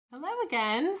Hello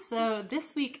again. So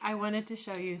this week I wanted to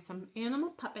show you some animal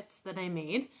puppets that I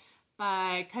made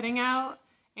by cutting out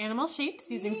animal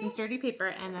shapes using some sturdy paper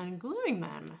and then gluing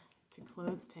them to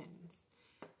clothespins.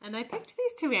 And I picked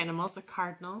these two animals, a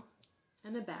cardinal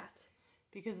and a bat,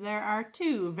 because there are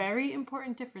two very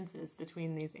important differences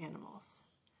between these animals.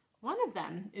 One of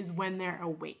them is when they're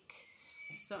awake.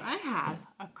 So I have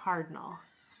a cardinal.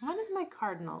 When is my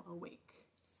cardinal awake?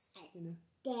 In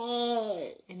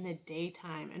the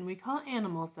daytime. And we call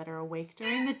animals that are awake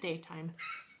during the daytime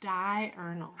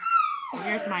diurnal. So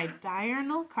here's my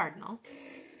diurnal cardinal.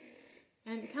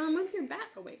 And Callum, when's your bat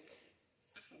awake?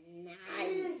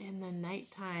 In the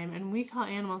nighttime. And we call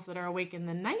animals that are awake in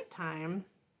the nighttime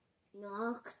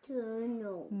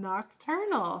nocturnal.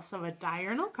 Nocturnal. So a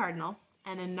diurnal cardinal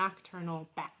and a nocturnal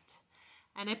bat.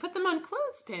 And I put them on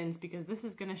clothespins because this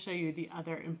is going to show you the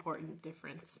other important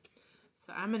difference.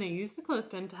 So I'm going to use the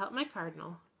clothespin to help my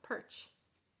cardinal perch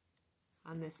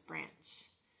on this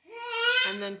branch.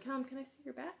 And then, Callum, can I see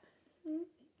your bat? Thank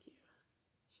you.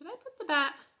 Should I put the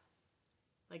bat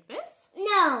like this?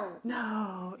 No.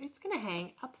 No, it's going to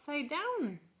hang upside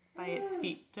down by its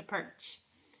feet to perch.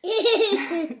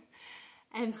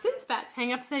 And since bats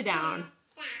hang upside down,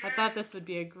 I thought this would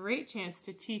be a great chance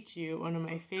to teach you one of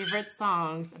my favorite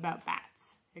songs about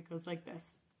bats. It goes like this.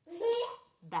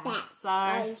 Bats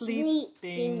are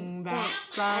sleeping,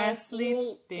 bats are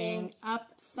sleeping,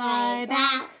 upside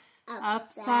down,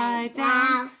 upside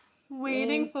down,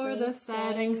 waiting for the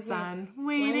setting sun,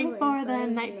 waiting for the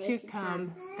night to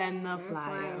come, then they'll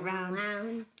fly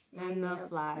around, then they'll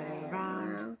fly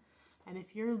around. And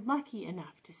if you're lucky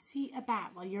enough to see a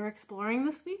bat while you're exploring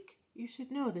this week, you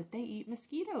should know that they eat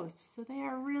mosquitoes, so they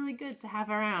are really good to have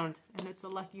around, and it's a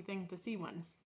lucky thing to see one.